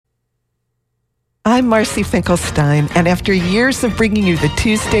I'm Marcy Finkelstein, and after years of bringing you the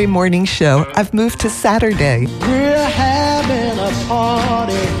Tuesday morning show, I've moved to Saturday. We're having a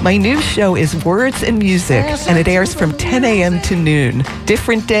party. My new show is Words and Music, and it airs from 10 a.m. to noon.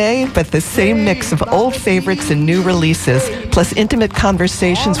 Different day, but the same mix of old favorites and new releases, plus intimate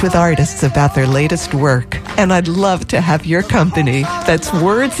conversations with artists about their latest work. And I'd love to have your company. That's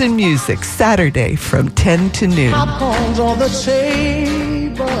Words and Music, Saturday from 10 to noon. Popcorn's on the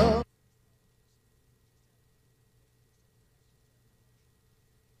table.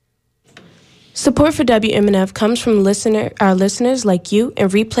 Support for WMNF comes from our listeners like you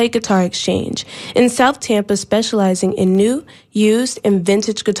and Replay Guitar Exchange in South Tampa, specializing in new, used, and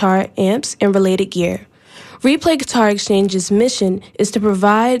vintage guitar amps and related gear. Replay Guitar Exchange's mission is to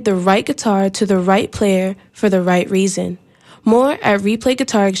provide the right guitar to the right player for the right reason. More at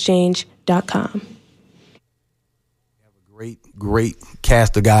replayguitarexchange.com. Great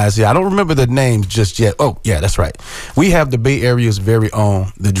cast of guys here. I don't remember the names just yet. Oh, yeah, that's right. We have the Bay Area's very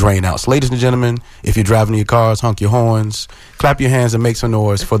own, the Drain Outs. Ladies and gentlemen, if you're driving your cars, honk your horns, clap your hands and make some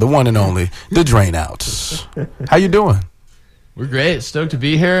noise for the one and only, the Drain Outs. How you doing? We're great. Stoked to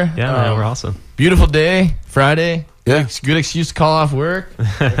be here. Yeah, man, we're awesome. Beautiful day, Friday. Yeah. Good excuse to call off work.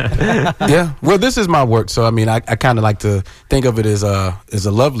 Yeah. Well, this is my work, so I mean, I kind of like to think of it as a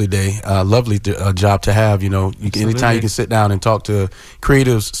lovely day, lovely job to have. You know, anytime you can sit down and talk to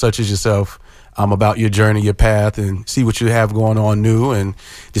creatives such as yourself about your journey, your path, and see what you have going on new, and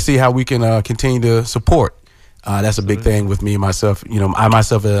to see how we can continue to support. That's a big thing with me and myself. You know, I'm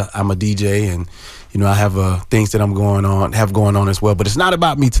a DJ, and you know, I have things that I'm going on as well. But it's not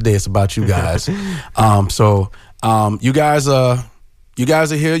about me today; it's about you guys. You guys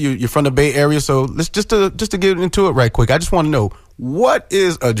are here. You're from the Bay Area, so let's just to get into it right quick. I just want to know, what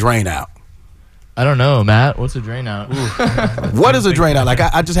is a drain out? I don't know, Matt. What's a drain out? What is a drain out? Like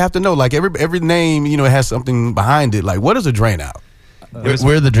I just have to know. Like every name, you know, it has something behind it. Like, what is a drain out?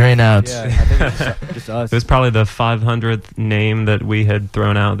 We're the drain outs. Yeah, I think it's just us. It was probably the 500th name that we had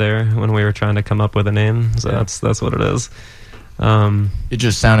thrown out there when we were trying to come up with a name. So that's what it is. It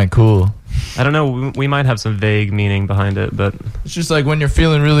just sounded cool. I don't know. We might have some vague meaning behind it, but it's just like when you're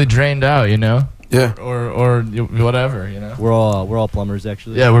feeling really drained out, you know. Yeah. Or whatever, you know. We're all plumbers,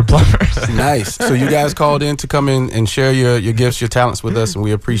 actually. Yeah, we're plumbers. Nice. So you guys called in to come in and share your gifts, your talents with us, and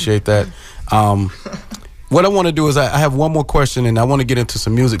we appreciate that. What I want to do is I have one more question, and I want to get into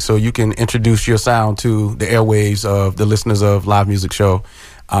some music so you can introduce your sound to the airwaves of the listeners of Live Music Show.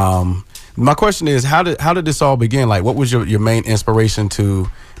 My question is, how did this all begin? Like, what was your main inspiration to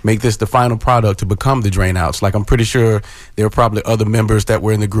make this the final product to become the Drain Outs? Like, I'm pretty sure there were probably other members that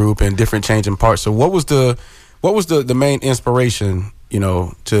were in the group and different changing parts. So what was the main inspiration, you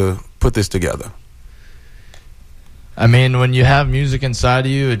know, to put this together? I mean, when you have music inside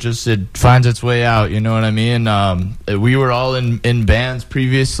of you, it finds its way out. You know what I mean? We were all in bands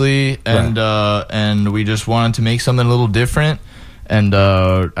previously, and Right. And we just wanted to make something a little different. And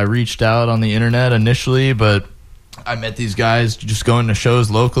I reached out on the internet initially, but I met these guys just going to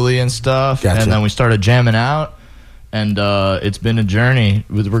shows locally and stuff. Gotcha. And then we started jamming out, and it's been a journey.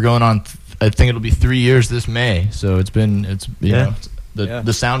 We're going on, I think it'll be 3 years this May. So you know,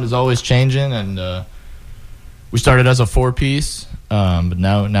 the sound is always changing, and we started as a 4-piece, but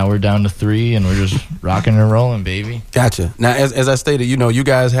now we're down to 3, and we're just rocking and rolling, baby. Gotcha. Now, as I stated, you know, you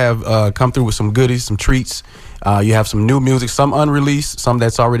guys have come through with some goodies, some treats. You have some new music, some unreleased, some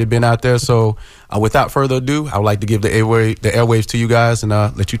that's already been out there. So without further ado, I would like to give the airwaves to you guys and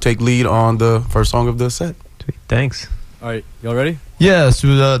let you take lead on the first song of the set. Thanks. All right, y'all ready? Yeah,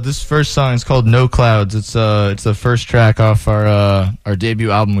 so this first song is called No Clouds. It's the first track off our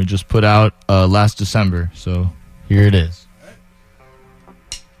debut album we just put out last December. So here it is.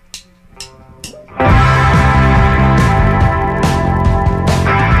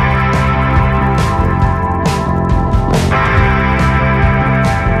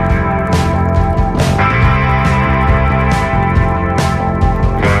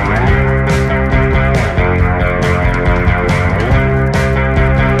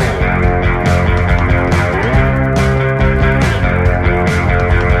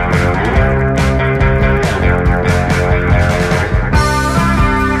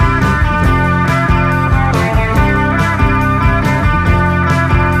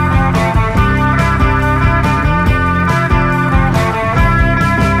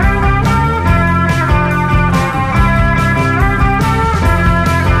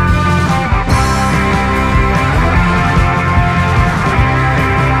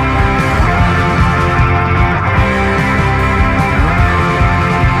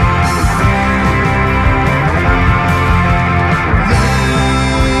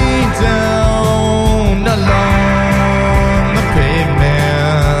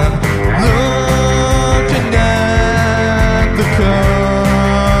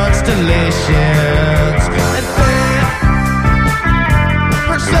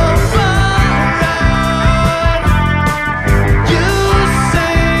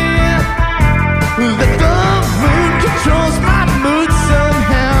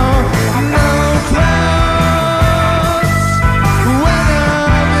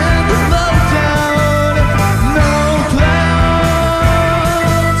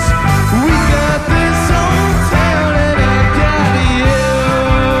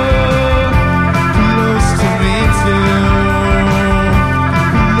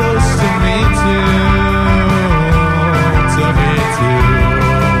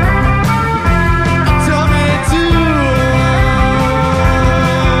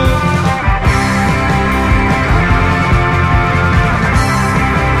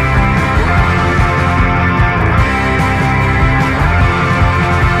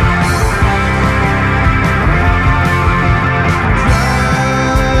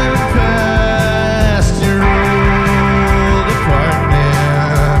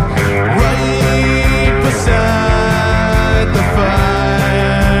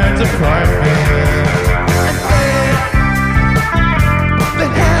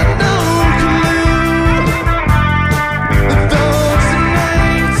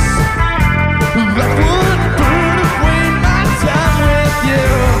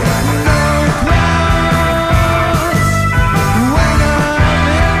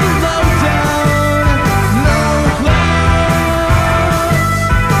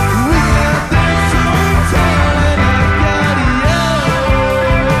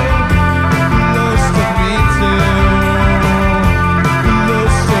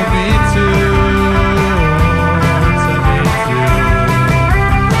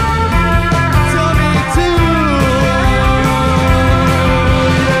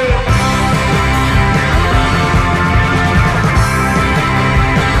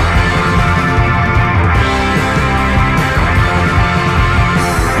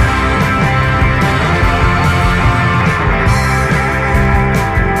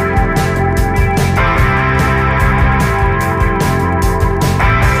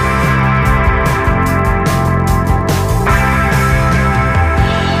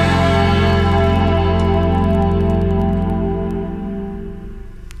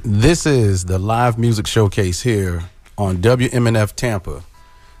 This is the live music showcase here on WMNF Tampa.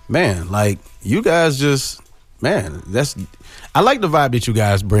 Man, like you guys just, man, I like the vibe that you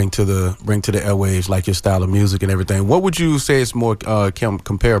guys bring to the airwaves, like your style of music and everything. What would you say it's more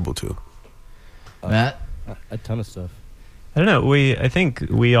comparable to? Matt? A ton of stuff. I don't know. I think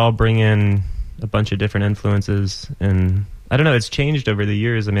we all bring in a bunch of different influences, and I don't know. It's changed over the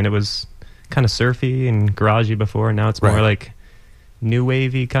years. I mean, it was kind of surfy and garagey before, and now it's more like new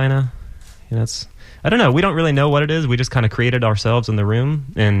wavy kind of. You know, I don't know. We don't really know what it is. We just kind of created ourselves in the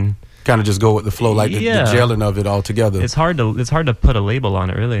room and kind of just go with the flow, like the gelling of it all together. It's hard to put a label on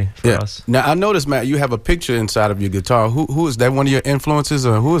it, really, for us. Now, I noticed, Matt, you have a picture inside of your guitar. Who is that? One of your influences,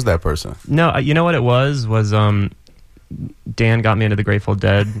 or who is that person? No, you know what it was Dan got me into the Grateful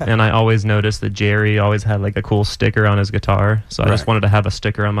Dead, and I always noticed that Jerry always had like a cool sticker on his guitar, so I just wanted to have a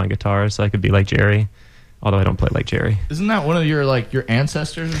sticker on my guitar so I could be like Jerry, although I don't play like Jerry. Isn't that one of your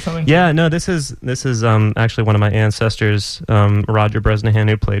ancestors or something? Yeah, no, this is actually one of my ancestors, Roger Bresnahan,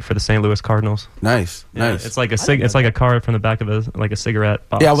 who played for the St. Louis Cardinals. Nice. It's like a card from the back of a cigarette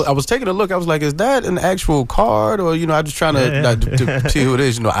box. Yeah, I was taking a look. I was like, is that an actual card, or I'm just trying to see who it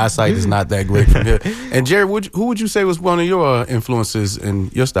is. Eyesight is not that great from here. And Jerry, who would you say was one of your influences in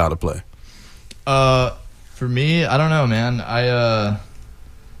your style of play? For me, I don't know, man.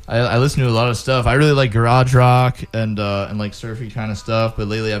 I listen to a lot of stuff. I really like garage rock and like surfy kind of stuff. But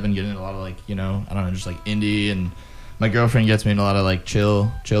lately, I've been getting a lot of like I don't know, just like indie. And my girlfriend gets me into a lot of like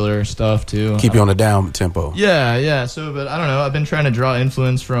chiller stuff too. Keep you on the down tempo. Yeah. So, but I don't know. I've been trying to draw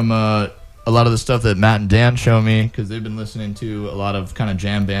influence from a lot of the stuff that Matt and Dan show me, because they've been listening to a lot of kind of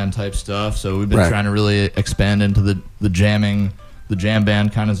jam band type stuff. So we've been trying to really expand into the jam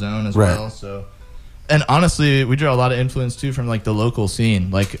band kind of zone as well. So. And honestly, we draw a lot of influence too from like the local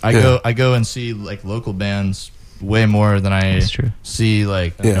scene. Like I go and see like local bands way more than I see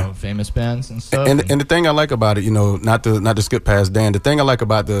like famous bands and stuff. And the thing I like about it, not to skip past Dan, the thing I like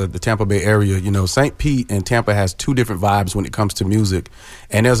about the Tampa Bay area, St. Pete and Tampa has two different vibes when it comes to music.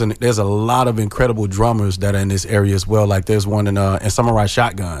 And there's a lot of incredible drummers that are in this area as well. Like there's one in Samurai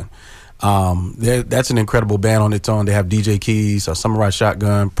Shotgun. That's an incredible band on its own. They have DJ Keys, Samurai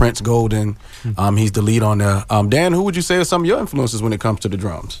Shotgun, Prince Golden. He's the lead on there. Dan, who would you say are some of your influences when it comes to the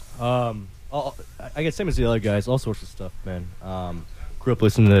drums? I guess same as the other guys, all sorts of stuff, man. Grew up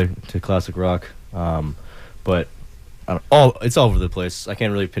listening to classic rock, but it's all over the place. I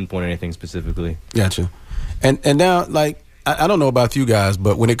can't really pinpoint anything specifically. Gotcha. And now, like, I don't know about you guys,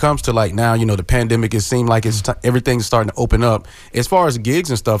 but when it comes to like now, the pandemic, it seems like everything's starting to open up. As far as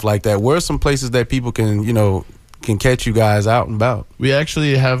gigs and stuff like that, where are some places that people can catch you guys out and about? We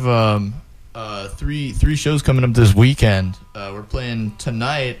actually have three shows coming up this weekend. We're playing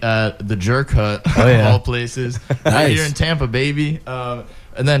tonight at the Jerk Hut, of all places, right here in Tampa, baby. And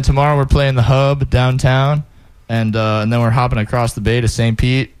then tomorrow we're playing the Hub downtown, and then we're hopping across the bay to St.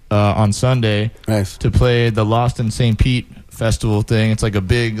 Pete on Sunday to play the Lost in St. Pete festival thing. It's like a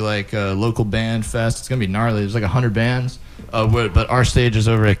big local band fest. It's gonna be gnarly. There's like 100 bands, but our stage is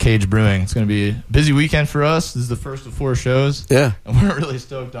over at Cage Brewing. It's gonna be a busy weekend for us. This is the first of 4 shows. Yeah, and we're really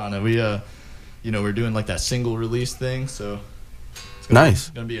stoked on it. We we're doing like that single release thing, so it's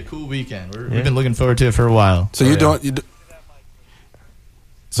gonna be a cool weekend. We've been looking forward to it for a while. So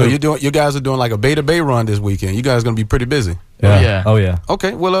you guys are doing like a Bay to Bay run this weekend. You guys are gonna be pretty busy. Yeah. Oh yeah.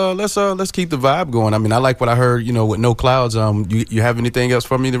 Okay. Well, let's keep the vibe going. I mean, I like what I heard. With No Clouds. You have anything else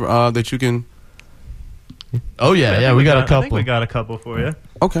for me that you can? Oh yeah. We got a couple. I think we got a couple for you.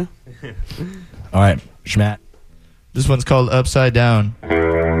 Okay. All right, Schmatt. This one's called Upside Down.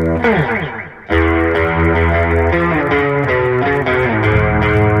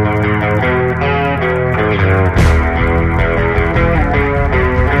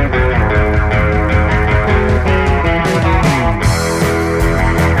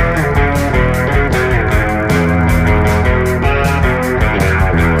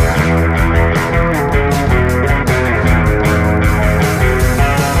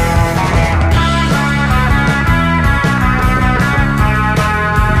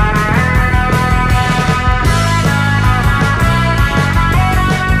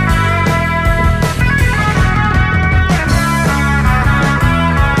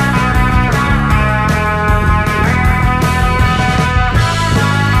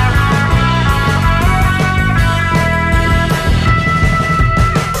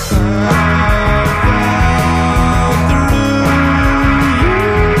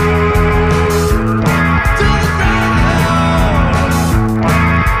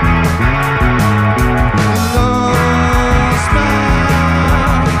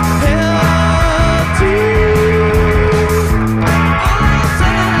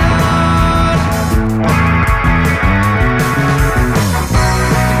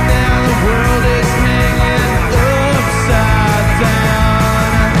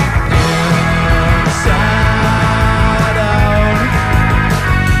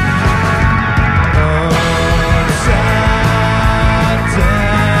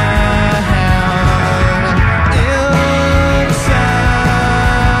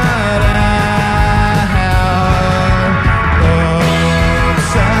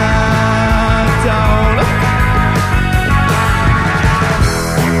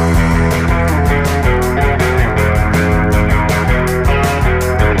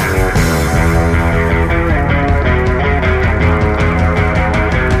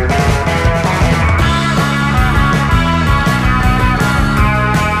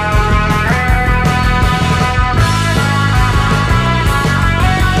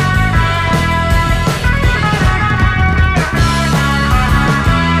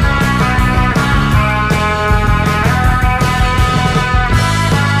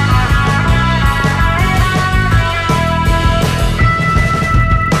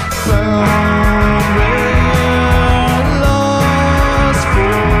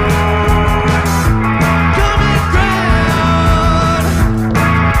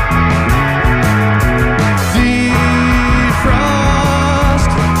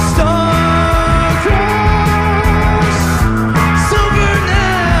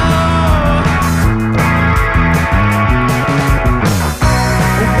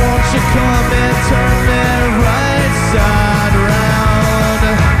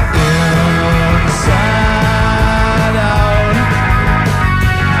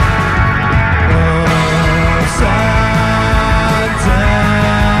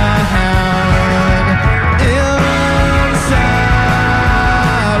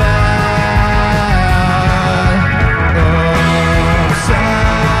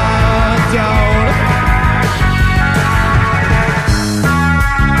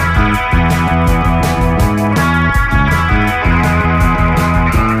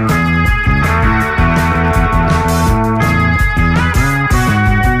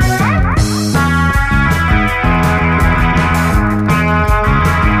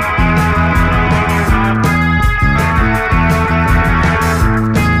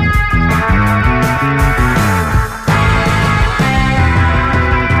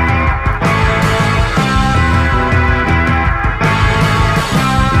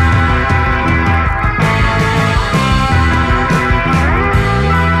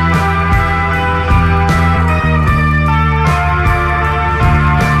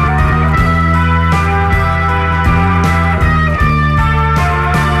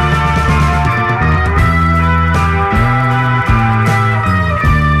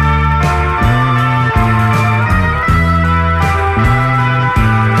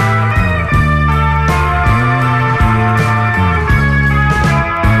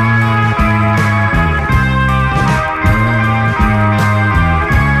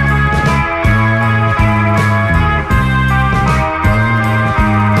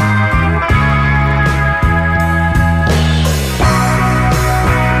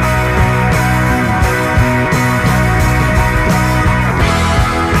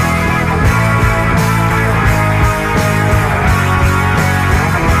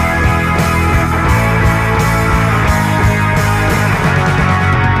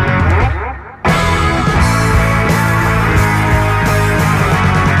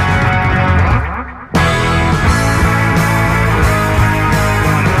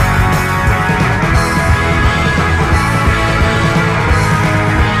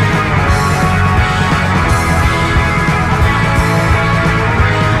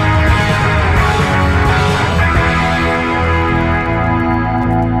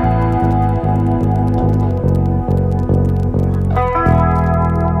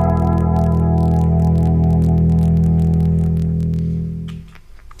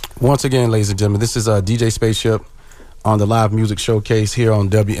 Once again, ladies and gentlemen, this is DJ Spaceship on the Live Music Showcase here on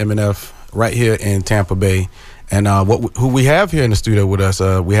WMNF right here in Tampa Bay. And who we have here in the studio with us,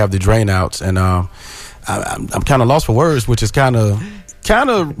 we have the Drainouts. And I'm kind of lost for words, which is kind of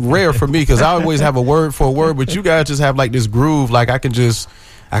rare for me because I always have a word for a word, but you guys just have like this groove. Like I can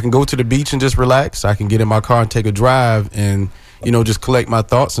go to the beach and just relax. I can get in my car and take a drive and, just collect my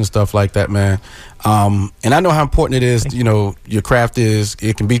thoughts and stuff like that, man. And I know how important it is, your craft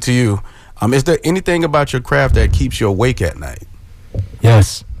it can be to you. Is there anything about your craft that keeps you awake at night?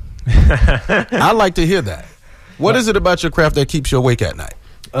 Yes. I'd like to hear that. What is it about your craft that keeps you awake at night?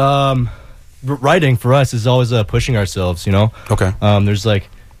 Writing for us is always pushing ourselves, Okay. There's like,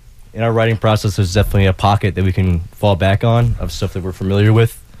 in our writing process, there's definitely a pocket that we can fall back on of stuff that we're familiar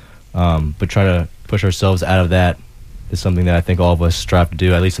with. But trying to push ourselves out of that is something that I think all of us strive to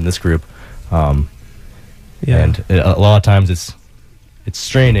do, at least in this group. And a lot of times it's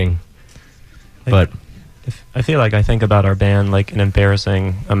straining, but I feel like I think about our band like an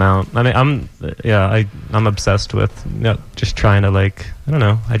embarrassing amount. I mean, I'm obsessed with just trying to like, I don't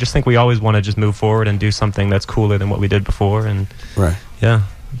know. I just think we always want to just move forward and do something that's cooler than what we did before. And right, yeah,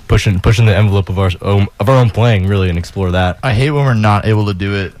 pushing the envelope of our own playing really and explore that. I hate when we're not able to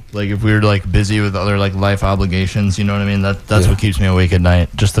do it. Like if we're like busy with other like life obligations, you know what I mean? That's what keeps me awake at night.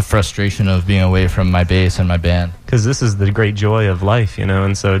 Just the frustration of being away from my bass and my band. Because this is the great joy of life,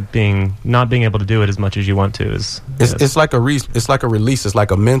 and so not being able to do it as much as you want to is it's like a release. It's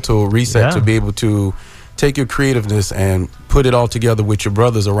like a mental reset to be able to take your creativeness and put it all together with your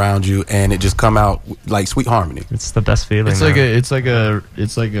brothers around you, and it just come out like sweet harmony. It's the best feeling. It's like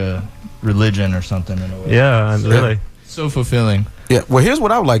a religion or something in a way. Yeah, really. So fulfilling. Yeah, well, here's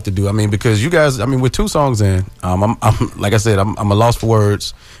what I would like to do. I mean, because you guys, we're 2 songs in. I'm like I said, I'm a loss for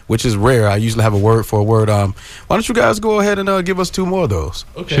words, which is rare. I usually have a word for a word. Why don't you guys go ahead and give us 2 more of those?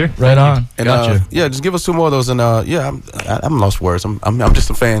 Okay, sure. Right on. And, gotcha. Just give us 2 more of those. And I'm lost for words. I'm just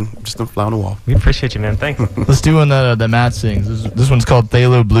a fan. I'm just a fly on the wall. We appreciate you, man. Thank you. Let's do one that Matt sings. This one's called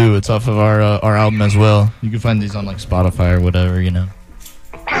Thalo Blue. It's off of our album as well. You can find these on like Spotify or whatever, Yeah.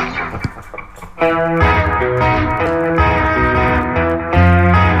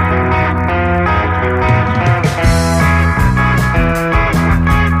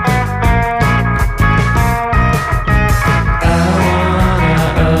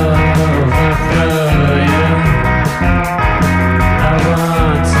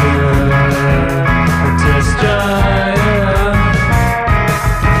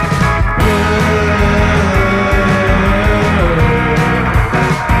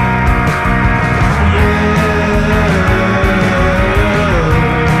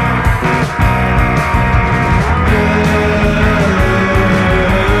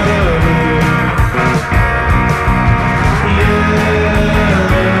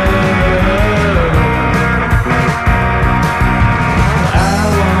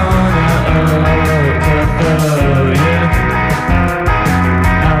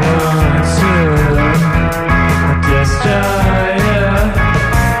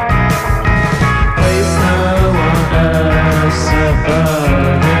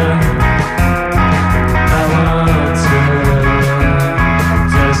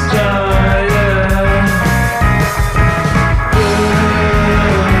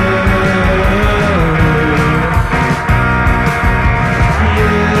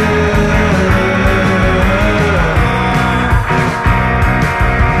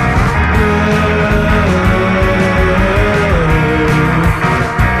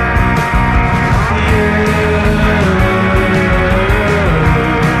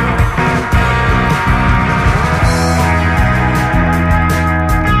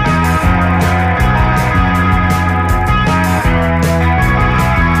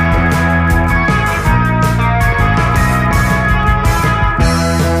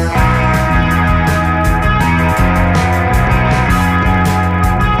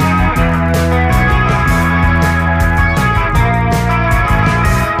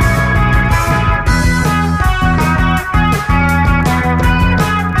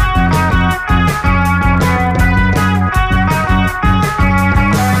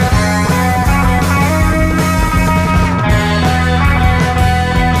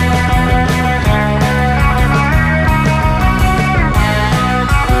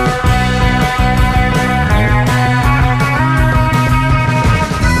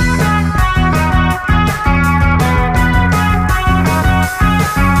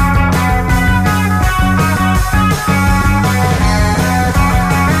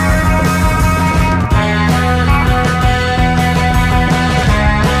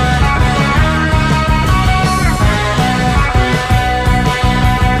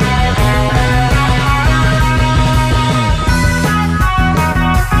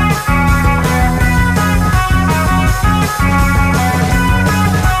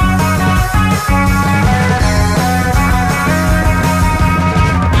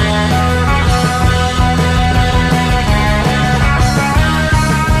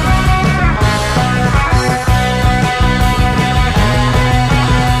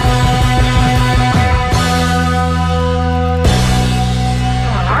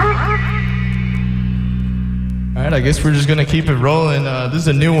 right, I guess we're just gonna keep it rolling. This is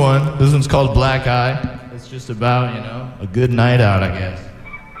a new one. This one's called Black Eye. It's just about, you know, a good night out, I guess.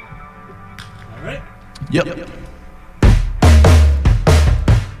 All right. Yep.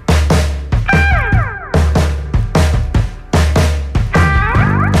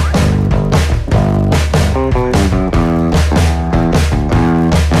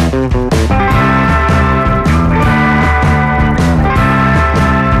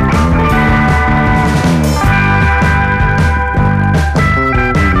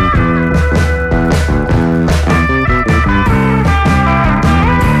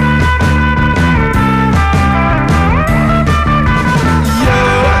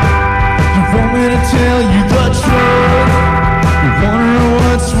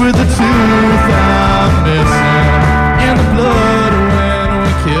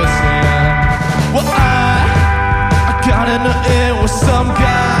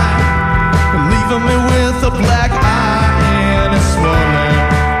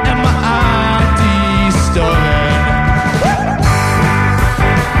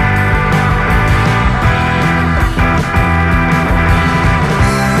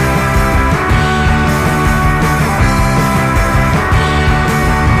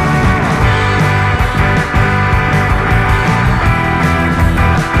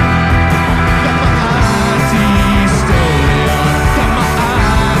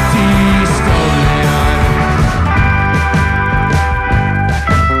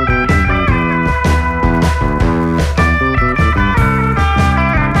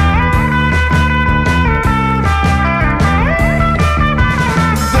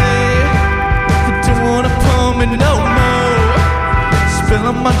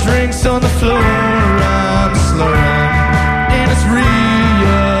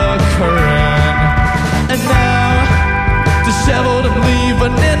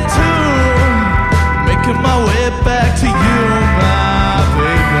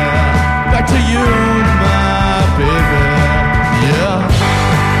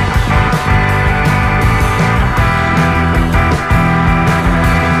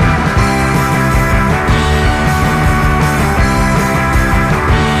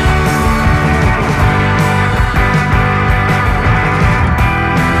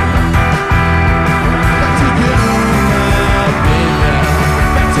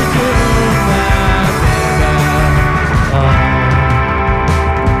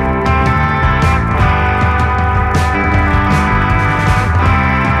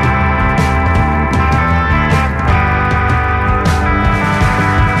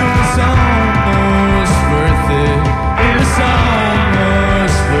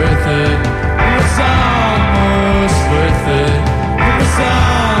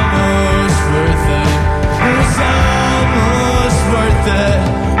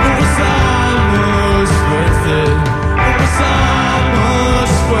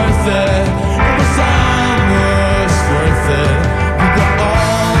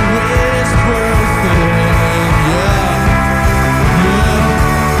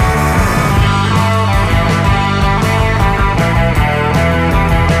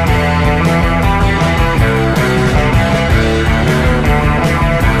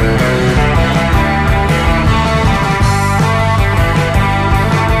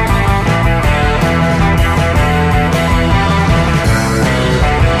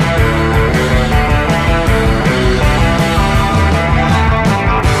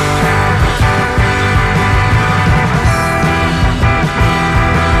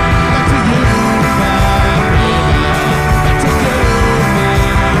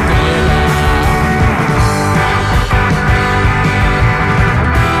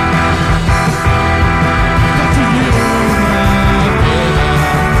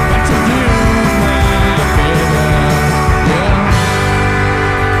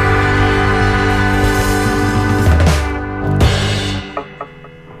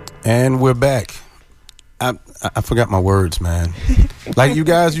 And we're back. I forgot my words, man. Like you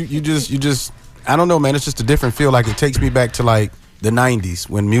guys, you just I don't know, man. It's just a different feel. Like it takes me back to like the 90s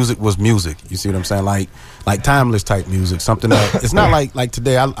when music was music. You see what I'm saying? Like timeless type music. Something that it's not like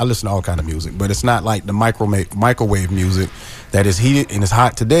today. I listen to all kind of music, but it's not like the microwave music that is heated and it's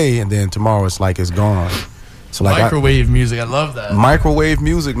hot today, and then tomorrow it's like it's gone. So like microwave music, I love that. Microwave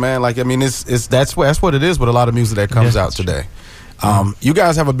music, man. Like I mean, it's that's what it is with a lot of music that comes out today. You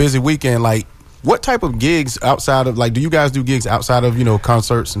guys have a busy weekend. Like, what type of gigs outside of, like, do you guys do gigs outside of, you know,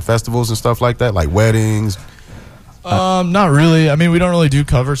 concerts and festivals and stuff like that, like weddings? Not really. I mean, we don't really do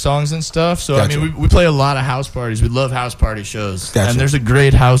cover songs and stuff. So Gotcha. I mean, we play a lot of house parties. We love house party shows. Gotcha. And there's a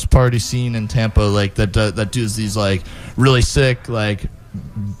great house party scene in Tampa, like that does these like really sick like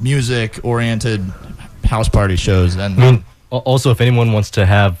music oriented house party shows. And I mean, also, if anyone wants to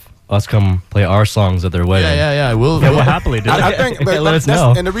have us come play our songs at their wedding. Yeah. We'll happily do that. I think, but let us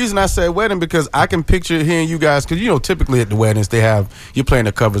know. And the reason I say wedding, because I can picture hearing you guys, because typically at the weddings you're playing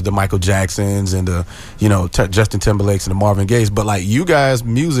the covers, the Michael Jacksons and the Justin Timberlakes and the Marvin Gayes, but like you guys'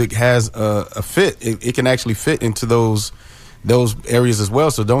 music has a fit. It can actually fit into those areas as well.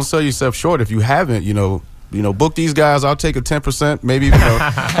 So don't sell yourself short if you haven't. Book these guys. I'll take a 10%, maybe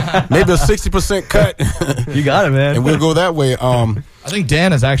maybe a 60% cut. You got it, man. And we'll go that way. I think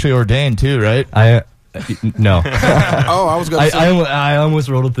Dan is actually ordained too, right? No. Oh, I was gonna say. I almost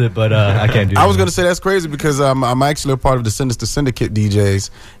rolled with it, but I can't do it. I was gonna say that's crazy because I'm actually a part of the Sinister Syndicate DJs,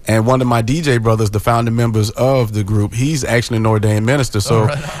 and one of my DJ brothers, the founding members of the group, he's actually an ordained minister. So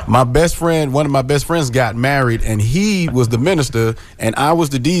one of my best friends got married, and he was the minister, and I was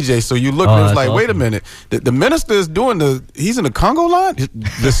the DJ. So you look and it was like, awesome. Wait a minute, the minister is he's in the Congo line.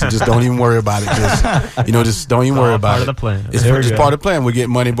 Just don't even worry about it. Just don't even worry about it. Part of the plan. It's part of the plan. We get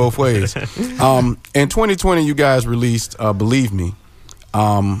money both ways. In 2020, you guys released Believe Me.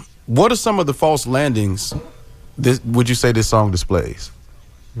 What are some of the false landings would you say this song displays?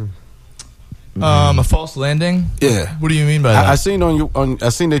 A false landing? Yeah. What do you mean by that? I seen I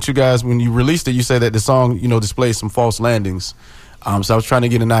seen that you guys, when you released it, you say that the song displays some false landings. So I was trying to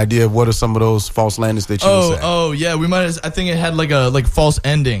get an idea of what are some of those false landings that you would say. Oh yeah, we might. I think it had like false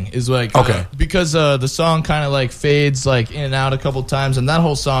ending is like okay, because the song kind of like fades like in and out a couple times, and that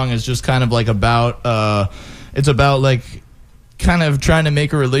whole song is just kind of like about it's about like kind of trying to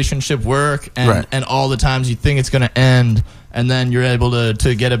make a relationship work, and all the times you think it's gonna end, and then you're able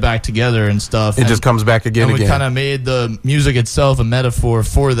to get it back together and stuff. It just comes back again. And we kind of made the music itself a metaphor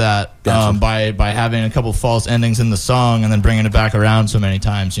for that. Gotcha. By having a couple false endings in the song and then bringing it back around so many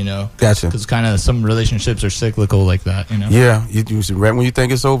times, Gotcha. Because kind of some relationships are cyclical like that, Yeah, right when you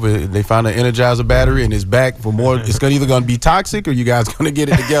think it's over, they find an Energizer battery and it's back for more. It's either going to be toxic or you guys going to get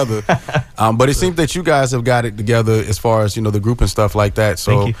it together. But it seems that you guys have got it together as far as the group and stuff like that.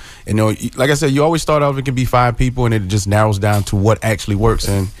 So like I said, you always start off, it can be 5 people and it just narrows down to what actually works,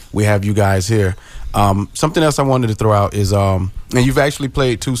 and we have you guys here. Something else I wanted to throw out is and you've actually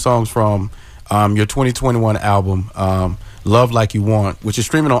played 2 songs from your 2021 album, Love Like You Want, which is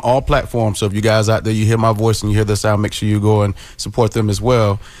streaming on all platforms. So if you guys out there, you hear my voice and you hear the sound, make sure you go and support them as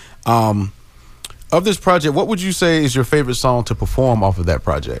well. Of this project, what would you say is your favorite song to perform off of that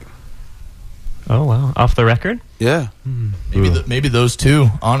project? Oh wow, off the record? Yeah. Maybe those 2,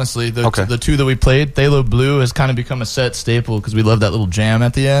 honestly. The 2 that we played, Thalo Blue has kind of become a set staple because we love that little jam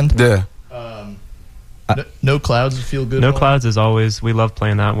at the end. Yeah. No Clouds is feel good. No Clouds is always, we love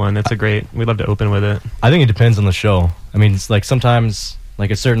playing that one. We love to open with it. I think it depends on the show. I mean, it's like sometimes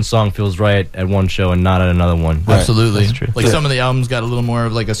like a certain song feels right at one show and not at another one. Right. Absolutely. That's true. Like some of the albums got a little more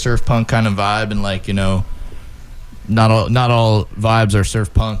of like a surf punk kind of vibe, and like, not all vibes are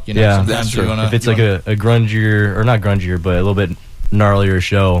surf punk, Yeah, sometimes that's true. If it's like a grungier, or not grungier, but a little bit gnarlier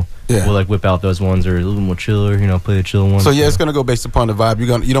show, we'll like whip out those ones, or a little more chiller, play the chill ones. So it's gonna go based upon the vibe.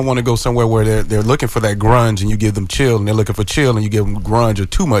 You don't want to go somewhere where they're looking for that grunge and you give them chill, and they're looking for chill and you give them grunge or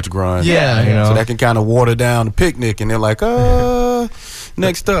too much grunge. Yeah, So that can kind of water down the picnic, and they're like,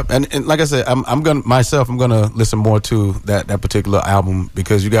 next up. And like I said, I'm gonna listen more to that particular album,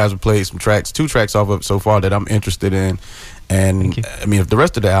 because you guys have played some tracks, 2 tracks off of it so far that I'm interested in. And I mean, if the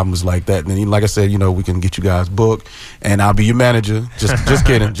rest of the album is like that, then like I said, we can get you guys booked, and I'll be your manager. Just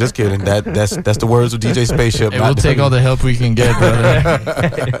kidding. That's the words of DJ Spaceship. We'll take all the help we can get,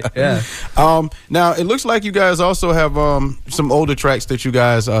 brother. Yeah. Now it looks like you guys also have some older tracks that you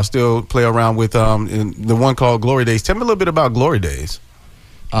guys still play around with. In the one called Glory Days. Tell me a little bit about Glory Days.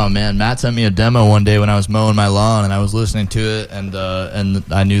 Oh man, Matt sent me a demo one day when I was mowing my lawn, and I was listening to it, and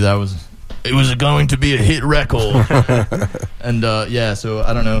I knew it was going to be a hit record. And so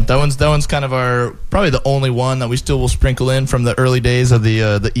I don't know. That one's kind of probably the only one that we still will sprinkle in from the early days of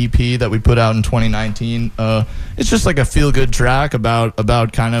the EP that we put out in 2019. It's just like a feel good track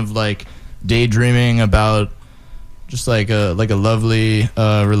about kind of like daydreaming about just like a lovely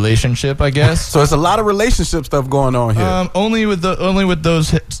relationship, I guess. So it's a lot of relationship stuff going on here. Only with those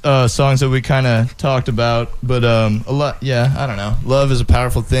songs that we kind of talked about, but a lot. Yeah, I don't know. Love is a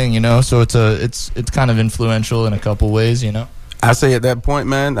powerful thing, So it's kind of influential in a couple ways, I say at that point,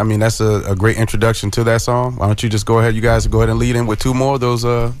 man. I mean, that's a great introduction to that song. Why don't you just you guys go ahead and lead in with 2 more of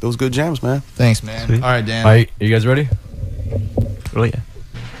those good jams, man. Thanks, man. Sweet. All right, Dan. All right, are you guys ready? Oh yeah.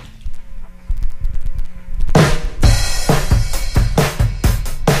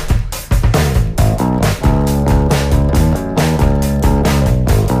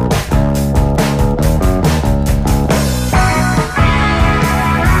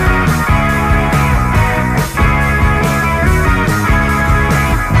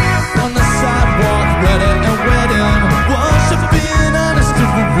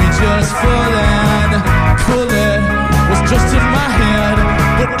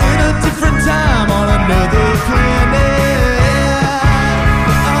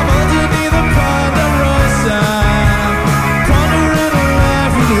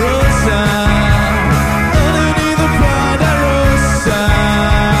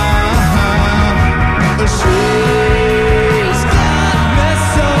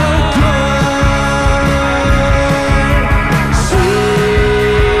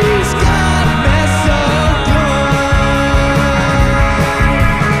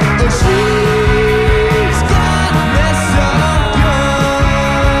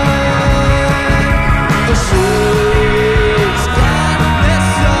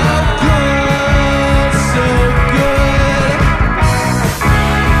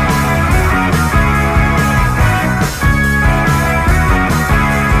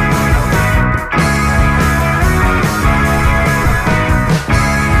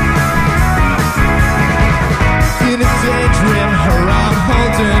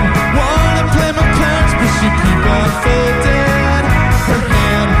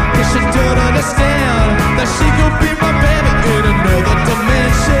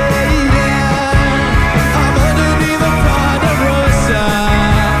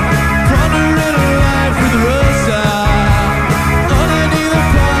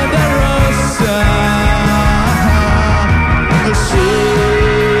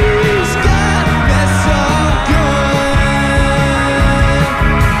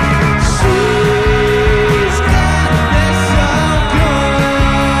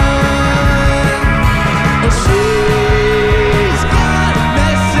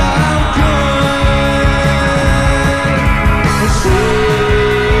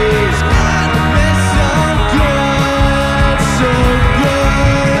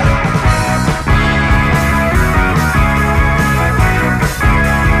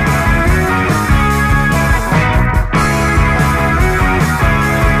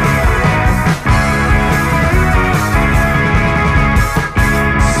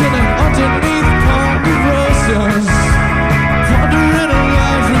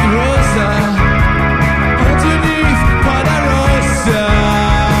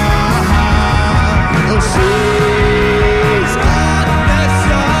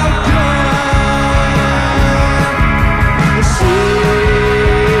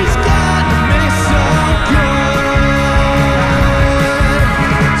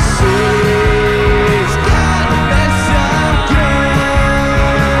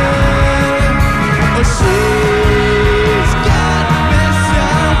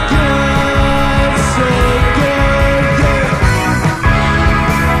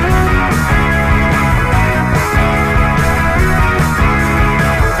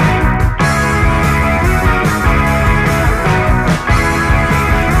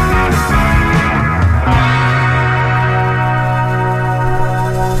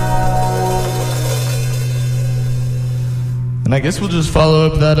 And I guess we'll just follow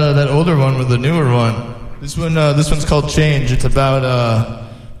up that older one with the newer one. This one's called Change. It's about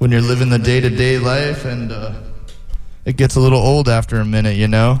when you're living the day-to-day life, and it gets a little old after a minute, you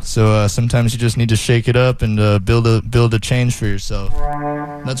know. So sometimes you just need to shake it up and build a change for yourself.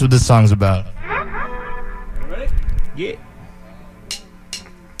 That's what this song's about. Ready? Yeah.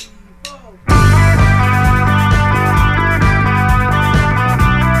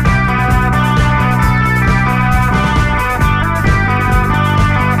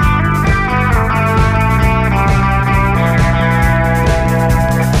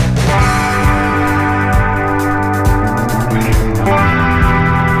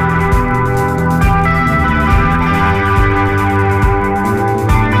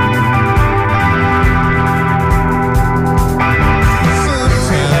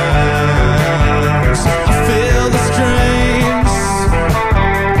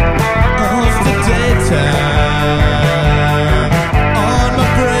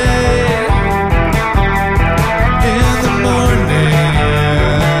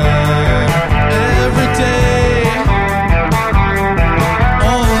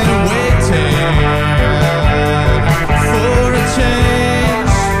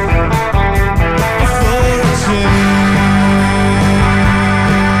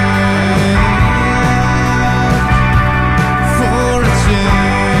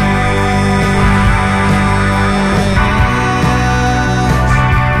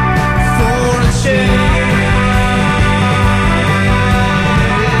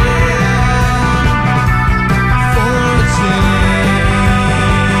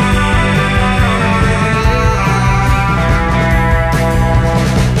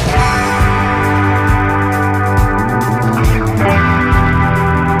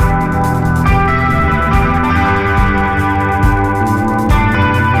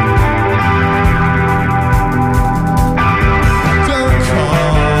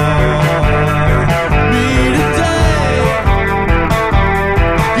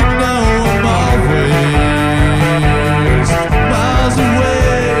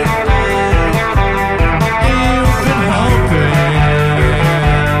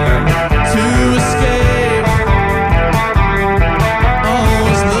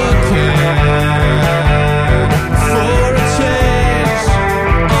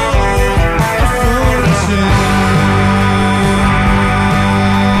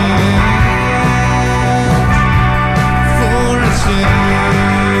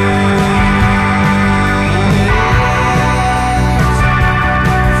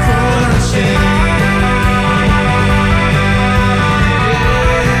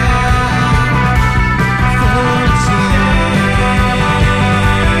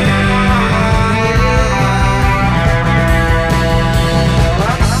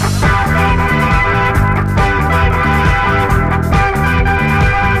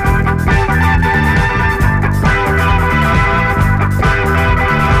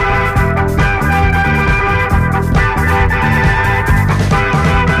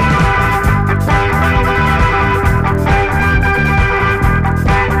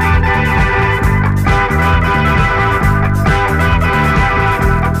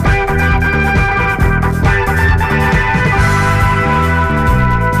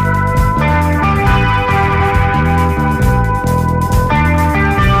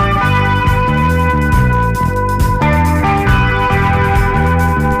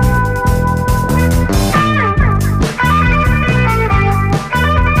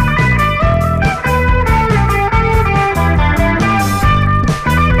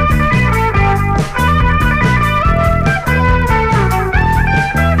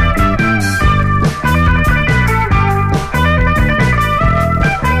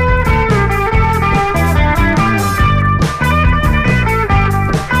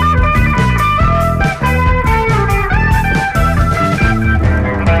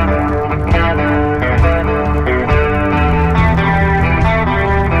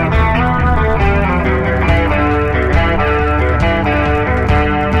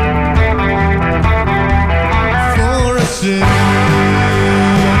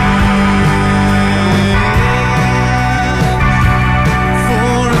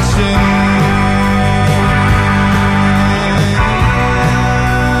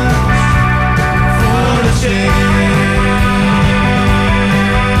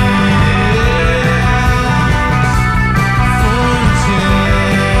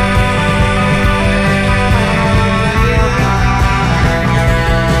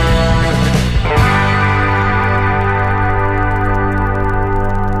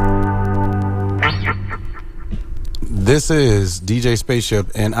 This is DJ Spaceship,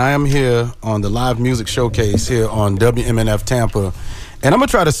 and I am here on the live music showcase here on WMNF Tampa. And I'm going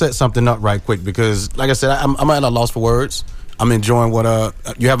to try to set something up right quick because, like I said, I'm at a loss for words. I'm enjoying what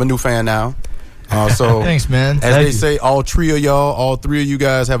you have a new fan now. So thanks, man. As they say, all three of you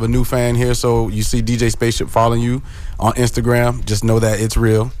guys have a new fan here. So you see DJ Spaceship following you on Instagram. Just know that it's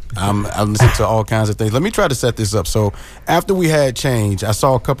real. I listen to all kinds of things. Let me try to set this up. So after we had Change, I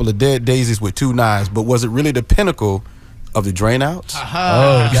saw a couple of Dead Daisies with Two Knives, but was it really the pinnacle of the Drain Outs?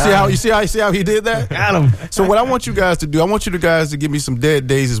 You see how he did that? Got him. So what I want you guys to do, I want you guys to give me some Dead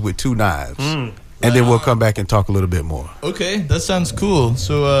Daisies with Two Knives. And then we'll come back and talk a little bit more. Okay, that sounds cool.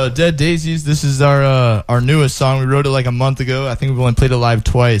 So, Dead Daisies, this is our newest song. We wrote it like a month ago. I think we've only played it live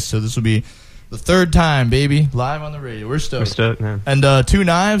twice, so this will be the third time, baby, live on the radio. We're stoked. Man. And Two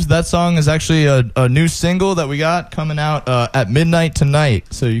Knives, that song is actually a new single that we got coming out at midnight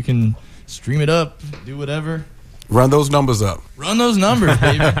tonight. So you can stream it up, do whatever. Run those numbers up. Run those numbers,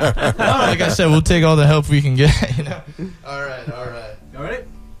 baby. Like I said, we'll take all the help we can get. All right. All right.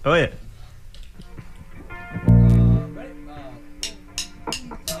 Oh, yeah.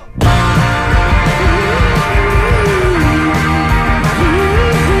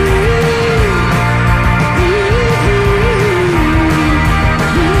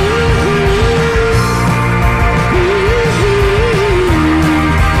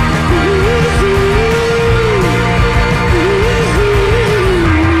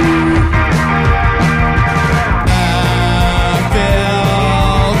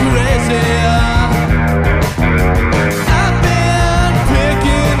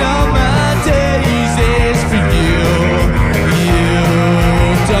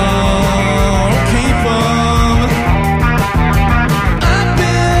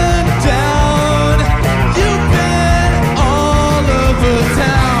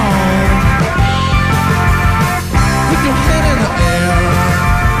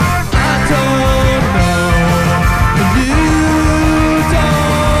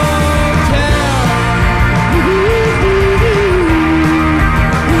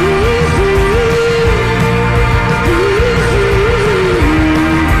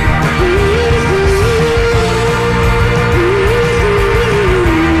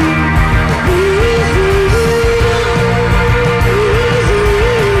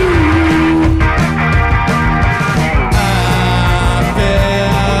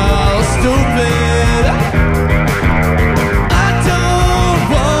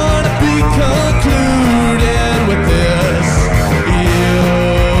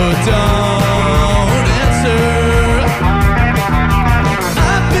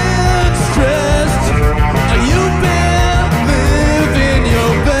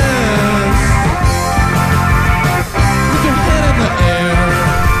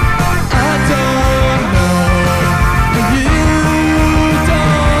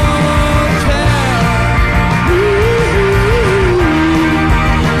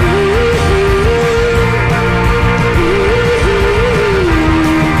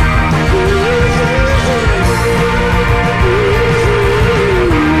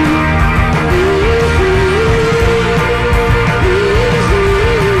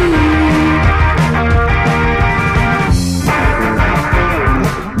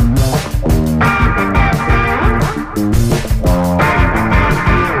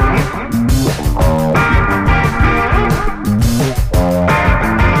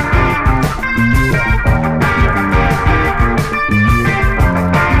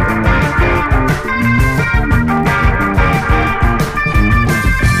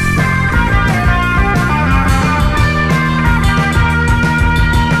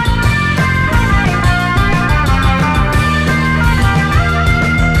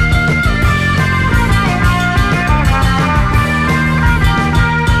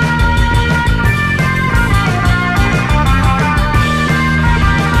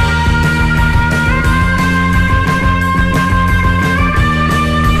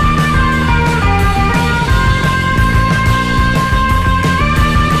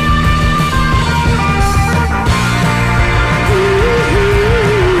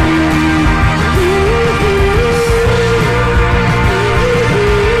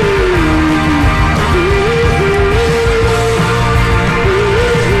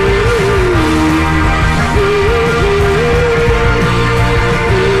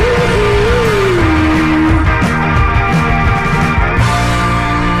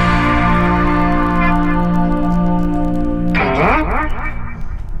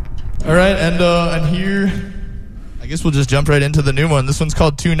 And here, I guess we'll just jump right into the new one. This one's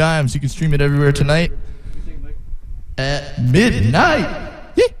called Two Knives. You can stream it everywhere tonight at midnight.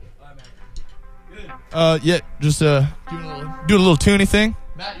 Yeah. Yeah, just do a little tuny thing.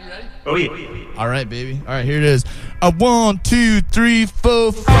 Matt, you ready? Oh, yeah. All right, baby. All right, here it is. 1, 2, 3,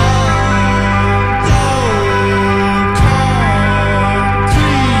 4, 5.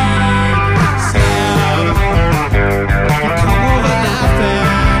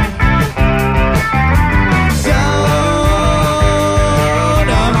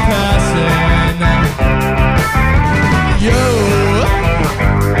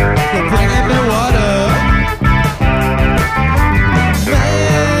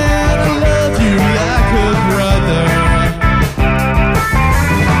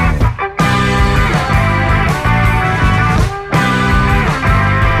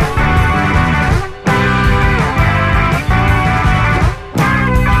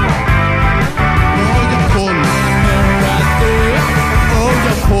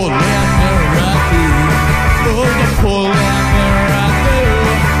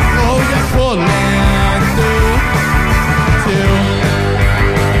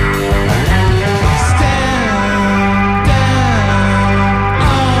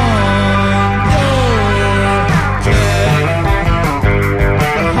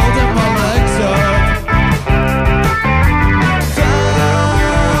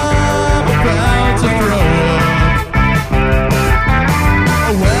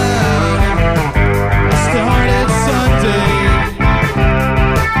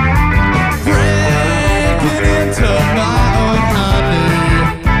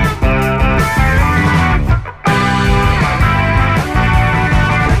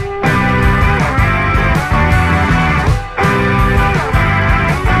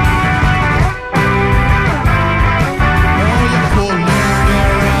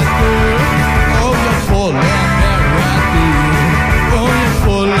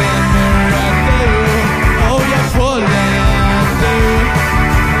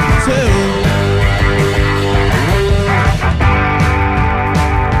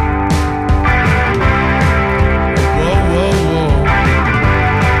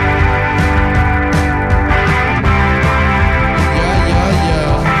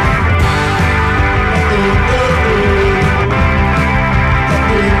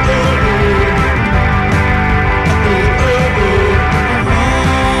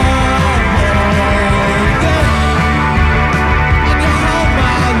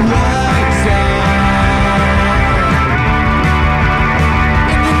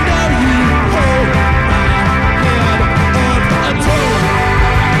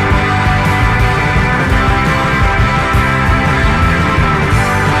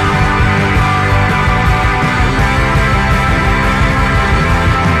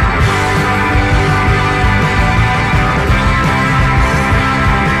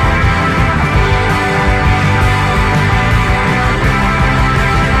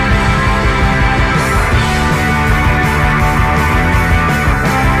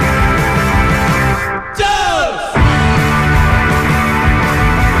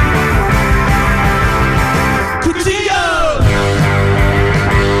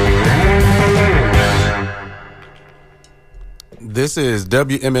 This is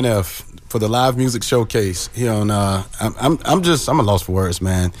WMNF for the live music showcase here on. I'm a loss for words,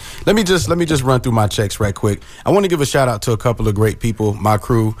 man. Let me just run through my checks right quick. I want to give a shout out to a couple of great people, my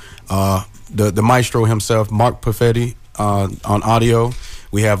crew, the maestro himself, Mark Perfetti on audio.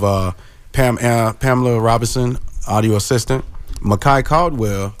 We have Pamela Robinson, audio assistant, Makai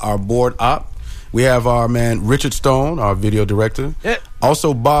Caldwell, our board op. We have our man Richard Stone, our video director. Yeah.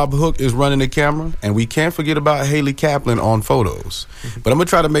 Also, Bob Hook is running the camera, and we can't forget about Haley Kaplan on photos. But I'm gonna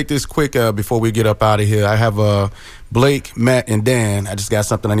try to make this quick before we get up out of here. I have Blake, Matt, and Dan. I just got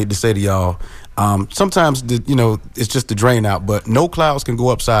something I need to say to y'all. Sometimes it's just the drain out, but no clouds can go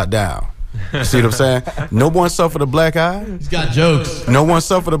upside down. You see what I'm saying? No one suffered a black eye. He's got jokes. No one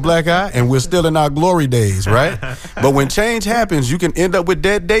suffered a black eye, and we're still in our glory days, right? But when change happens, you can end up with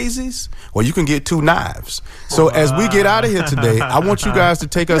dead daisies, or you can get 2 knives. So as we get out of here today, I want you guys to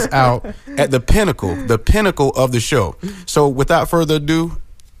take us out at the pinnacle of the show. So without further ado,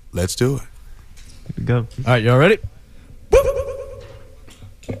 let's do it. Here we go. All right, y'all ready?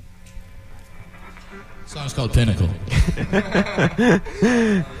 Song's called Pinnacle.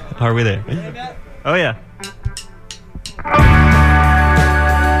 Are we there? Oh, yeah.